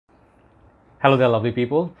Hello there, lovely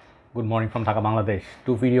people. Good morning from Dhaka, Bangladesh.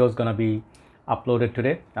 Two videos gonna be uploaded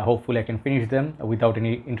today. Hopefully I can finish them without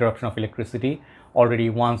any interruption of electricity.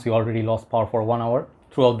 Once we already lost power for 1 hour.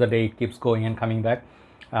 Throughout the day it keeps going and coming back.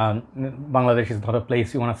 Bangladesh is not a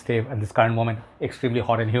place you want to stay at this current moment. Extremely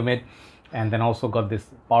hot and humid, and then also got this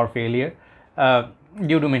power failure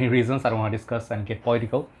due to many reasons I don't want to discuss and get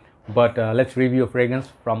political. But let's review a fragrance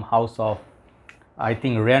from house of, I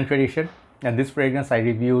think, Reyane tradition. And this fragrance I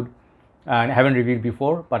reviewed, and I haven't reviewed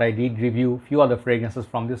before, but I did review few other fragrances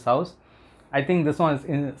from this house. I think this one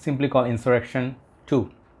is simply called Insurrection II.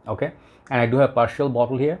 Okay, and I do have partial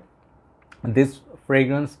bottle here. This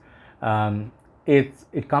fragrance,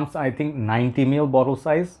 it comes, I think, 90 ml bottle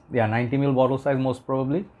size. Yeah, 90 ml bottle size most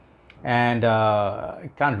probably, and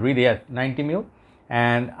I can't read it. 90 ml,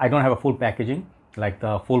 and I don't have a full packaging like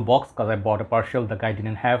the full box because I bought a partial. The guy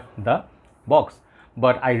didn't have the box,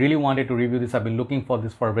 but I really wanted to review this. I've been looking for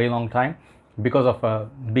this for a very long time because of a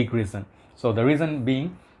big reason. So the reason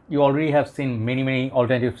being, you already have seen many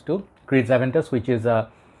alternatives to Creed Aventus, which is the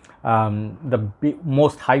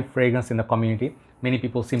most hype fragrance in the community. Many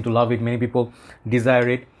people seem to love it, many people desire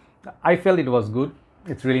it. I felt it was good.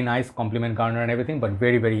 It's really nice, compliment garner and everything, but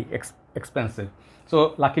very expensive.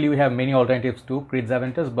 So luckily we have many alternatives to Creed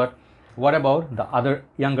Aventus. But what about the other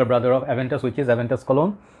younger brother of Aventus, which is Aventus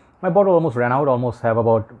Cologne? My bottle almost ran out, almost have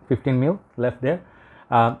about 15 ml left there.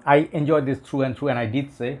 I enjoyed this through and through, and I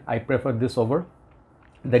did say I prefer this over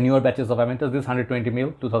the newer batches of Aventus. This 120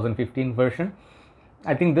 ml 2015 version.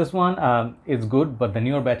 I think this one is good, but the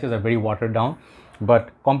newer batches are very watered down.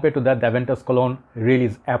 But compared to that, the Aventus Cologne really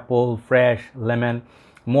is apple, fresh, lemon,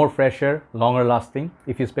 more fresher, longer lasting.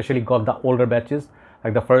 If you especially got the older batches,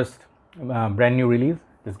 like the first brand new release.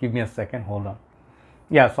 Just give me a second, hold on.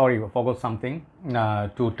 Yeah, sorry, I forgot something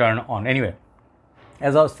to turn on. Anyway,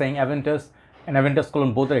 as I was saying, Aventus and Aventus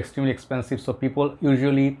Cologne both are extremely expensive. So people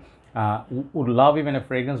usually would love even a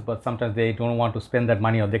fragrance, but sometimes they don't want to spend that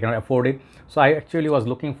money or they cannot afford it. So I actually was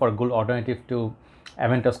looking for a good alternative to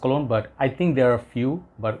Aventus Cologne, but I think there are a few,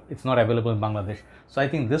 but it's not available in Bangladesh. So I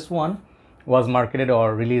think this one was marketed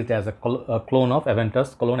or released as a clone of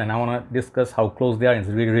Aventus Cologne, and I want to discuss how close they are. It's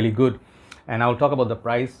really good, and I will talk about the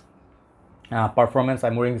price, performance.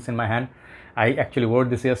 I'm wearing this in my hand. I actually wore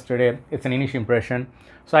this yesterday. It's an initial impression.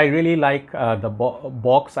 So I really like the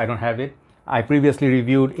box. I don't have it. I previously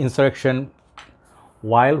reviewed Insurrection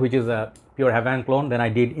Wild, which is a pure Havana clone. Then I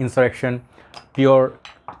did Insurrection Pure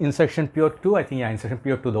 2. I think, yeah, Insurrection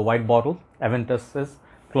Pure 2, the white bottle, Aventus's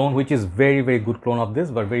clone, which is very good clone of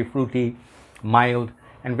this, but very fruity, mild,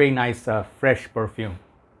 and very nice fresh perfume.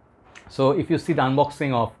 So if you see the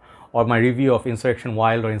unboxing of or my review of Insurrection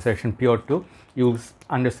Wild or Insurrection Pure 2, you'll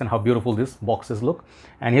understand how beautiful these boxes look.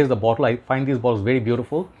 And here's the bottle. I find these bottles very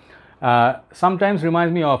beautiful. Sometimes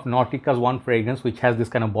reminds me of Nautica's one fragrance, which has this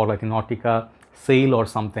kind of bottle, like a Nautica Sail or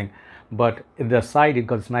something. But at the side, it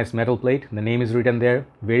got this nice metal plate. The name is written there.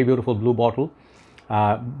 Very beautiful blue bottle.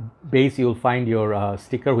 Base, you'll find your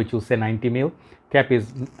sticker, which will say 90 ml. Cap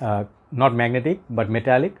is not magnetic, but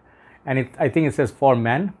metallic. And I think it says for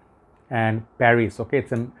man and Paris. Okay,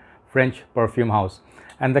 it's a French perfume house.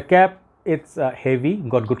 And the cap, it's heavy,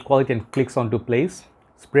 got good quality and clicks onto place.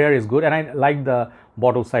 Sprayer is good, and I like the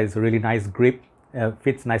bottle size, really nice grip,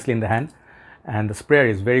 fits nicely in the hand. And the sprayer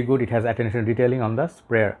is very good. It has attention detailing on the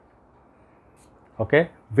sprayer. Okay,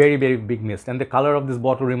 very big mist. And the color of this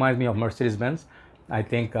bottle reminds me of Mercedes-Benz. I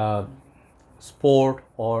think Sport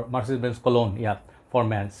or Mercedes-Benz Cologne, yeah, for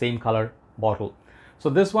man, same color bottle. So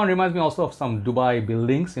this one reminds me also of some Dubai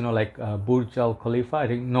buildings, you know, like Burj Al Khalifa. I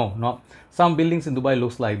think, no, not some buildings in Dubai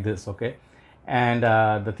looks like this. Okay, and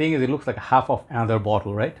the thing is, it looks like half of another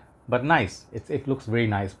bottle, right? But nice. It looks very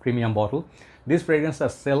nice, premium bottle. These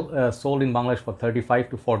fragrances are sold in Bangladesh for $35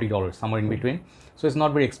 to $40, somewhere in between. So it's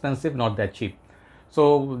not very expensive, not that cheap.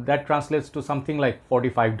 So that translates to something like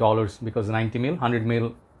 $45, because 90 ml, 100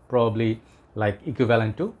 ml probably like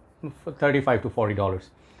equivalent to $35 to $40.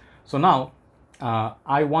 So now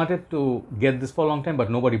I wanted to get this for a long time, but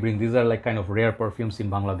nobody brings. These are like kind of rare perfumes in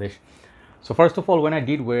Bangladesh. So first of all, when I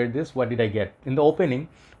did wear this, what did I get? In the opening,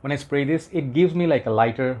 when I spray this, it gives me like a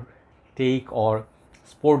lighter take or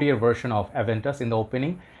sportier version of Aventus in the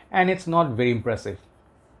opening, and it's not very impressive.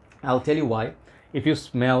 I'll tell you why. If you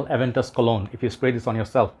smell Aventus Cologne, if you spray this on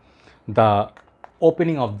yourself, the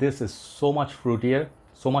opening of this is so much fruitier,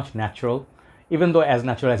 so much natural, even though as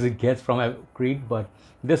natural as it gets from a Creed, but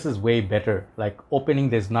this is way better. Like opening,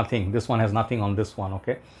 there's nothing. This one has nothing on this one.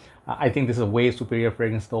 Okay, I think this is a way superior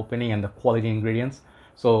fragrance to opening and the quality ingredients.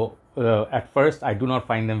 So at first I do not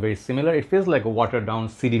find them very similar. It feels like a watered down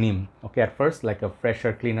synonym. Okay, at first like a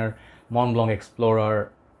fresher, cleaner Mont Blanc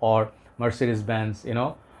Explorer or Mercedes-Benz,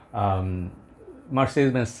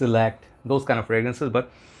 Mercedes-Benz Select, those kind of fragrances.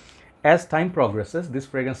 But as time progresses, this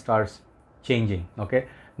fragrance starts changing. Okay,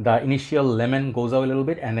 the initial lemon goes out a little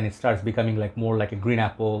bit, and then it starts becoming like more like a green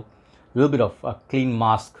apple, a little bit of a clean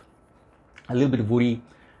musk, a little bit woody.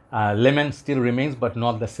 Lemon still remains, but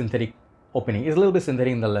not the synthetic opening. It's a little bit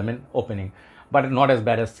synthetic in the lemon opening, but not as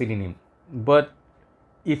bad as Sydenham. But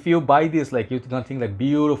if you buy this, like, you're gonna think like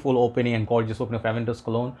beautiful opening and gorgeous opening of Aventus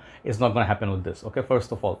Cologne. It's not gonna happen with this. Okay,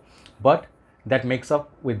 first of all, but that makes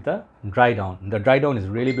up with the dry down. The dry down is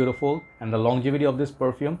really beautiful, and the longevity of this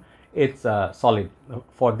perfume, it's solid.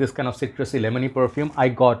 For this kind of citrusy lemony perfume, I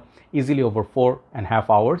got easily over 4.5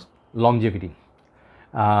 hours longevity.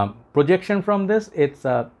 Projection from this, it's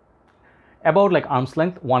about like arm's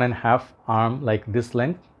length, 1.5 arm, like this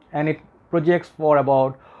length, and it projects for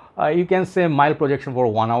about you can say mild projection for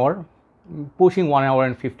 1 hour, pushing 1 hour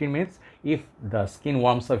and 15 minutes. If the skin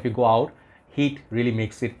warms up, if you go out, heat really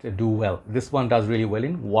makes it do well. This one does really well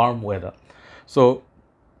in warm weather. So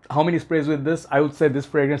how many sprays with this? I would say this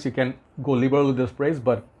fragrance you can go liberal with the sprays,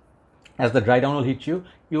 but as the dry down will hit you,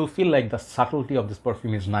 you will feel like the subtlety of this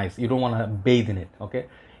perfume is nice. You don't want to bathe in it. Okay,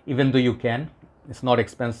 even though you can, it's not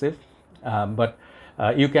expensive, but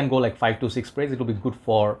you can go like 5 to 6 sprays. It will be good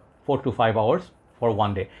for 4 to 5 hours for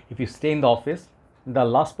one day. If you stay in the office, the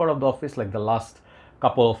last part of the office, like the last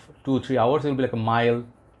couple of 2-3 hours, it will be like a mild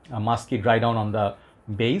musky dry down on the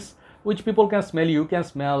base, which people can smell. You can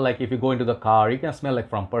smell like if you go into the car, you can smell like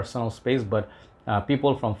from personal space, but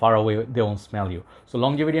people from far away, they won't smell you. So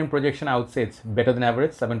longevity and projection, I would say it's better than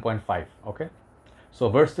average, 7.5. Okay, so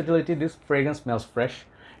versatility, this fragrance smells fresh.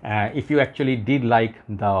 If you actually did like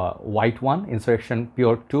the white one, Insurrection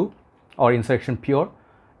Pure 2 or Insurrection Pure,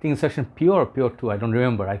 I think Insurrection Pure or Pure 2, I don't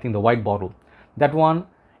remember. I think the white bottle, that one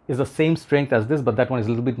is the same strength as this, but that one is a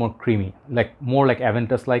little bit more creamy, like more like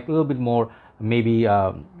Aventus, like a little bit more maybe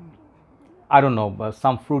I don't know, but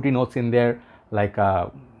some fruity notes in there, like I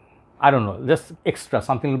don't know, just extra,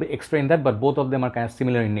 something a little bit extra in that, but both of them are kind of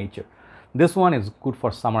similar in nature. This one is good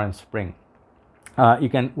for summer and spring. You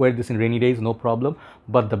can wear this in rainy days, no problem.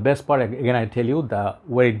 But the best part, again, I tell you,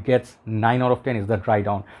 where it gets 9 out of 10 is the dry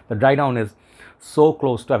down. The dry down is so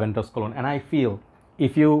close to Aventus Cologne, and I feel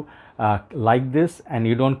if you like this and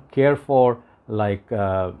you don't care for like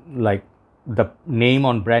the name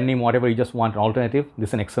on brand name, whatever, you just want an alternative, this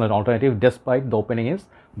is an excellent alternative, despite the opening is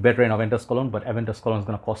better in Aventus Cologne, but Aventus Cologne is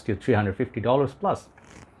going to cost you $350 plus.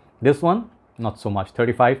 This one, not so much,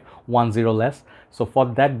 35, 10 less. So for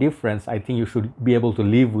that difference, I think you should be able to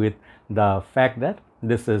live with the fact that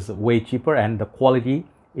this is way cheaper and the quality,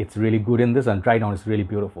 it's really good in this, and dry down is really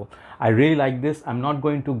beautiful. I really like this. I'm not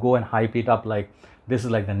going to go and hype it up like this is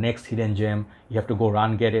like the next hidden gem, you have to go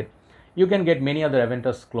run get it. You can get many other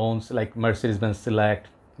Aventus clones like Mercedes-Benz Select,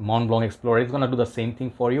 Mont Blanc Explorer. It's going to do the same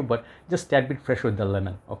thing for you, but just tad bit fresh with the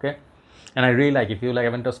lemon. Okay, and I really like, if you like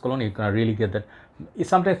Aventus Cologne, you can really get that. It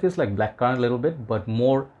sometimes feels like blackcurrant a little bit, but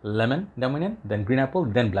more lemon dominant, then green apple,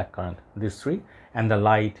 then blackcurrant, these three, and the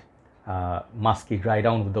light musky dry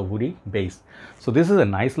down with the woody base. So this is a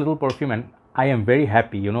nice little perfume, and I am very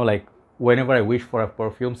happy, like whenever I wish for a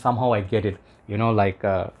perfume, somehow I get it, like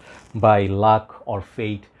by luck or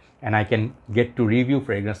fate, and I can get to review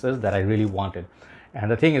fragrances that I really wanted.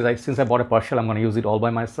 And the thing is, since I bought a partial, I'm going to use it all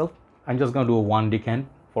by myself. I'm just going to do a 1 decant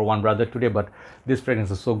for one brother today, but this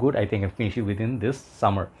fragrance is so good, I think I'll finish it within this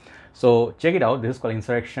summer. So check it out. This is called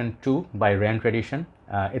Insurrection II by Reyane Tradition.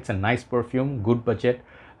 It's a nice perfume, good budget.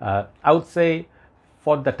 I would say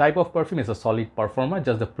for the type of perfume, it's a solid performer,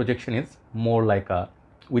 just the projection is more like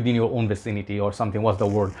within your own vicinity or something. What's the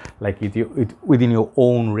word, like within your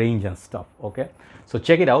own range and stuff. Okay, so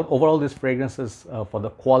check it out. Overall, this fragrance is for the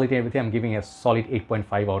quality and everything, I'm giving a solid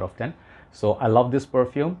 8.5 out of 10. So I love this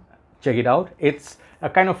perfume. Check it out. It's a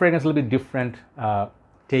kind of fragrance, a little bit different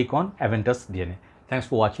take on Aventus DNA. Thanks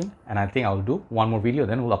for watching, and I think I'll do one more video,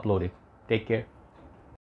 then we'll upload it. Take care.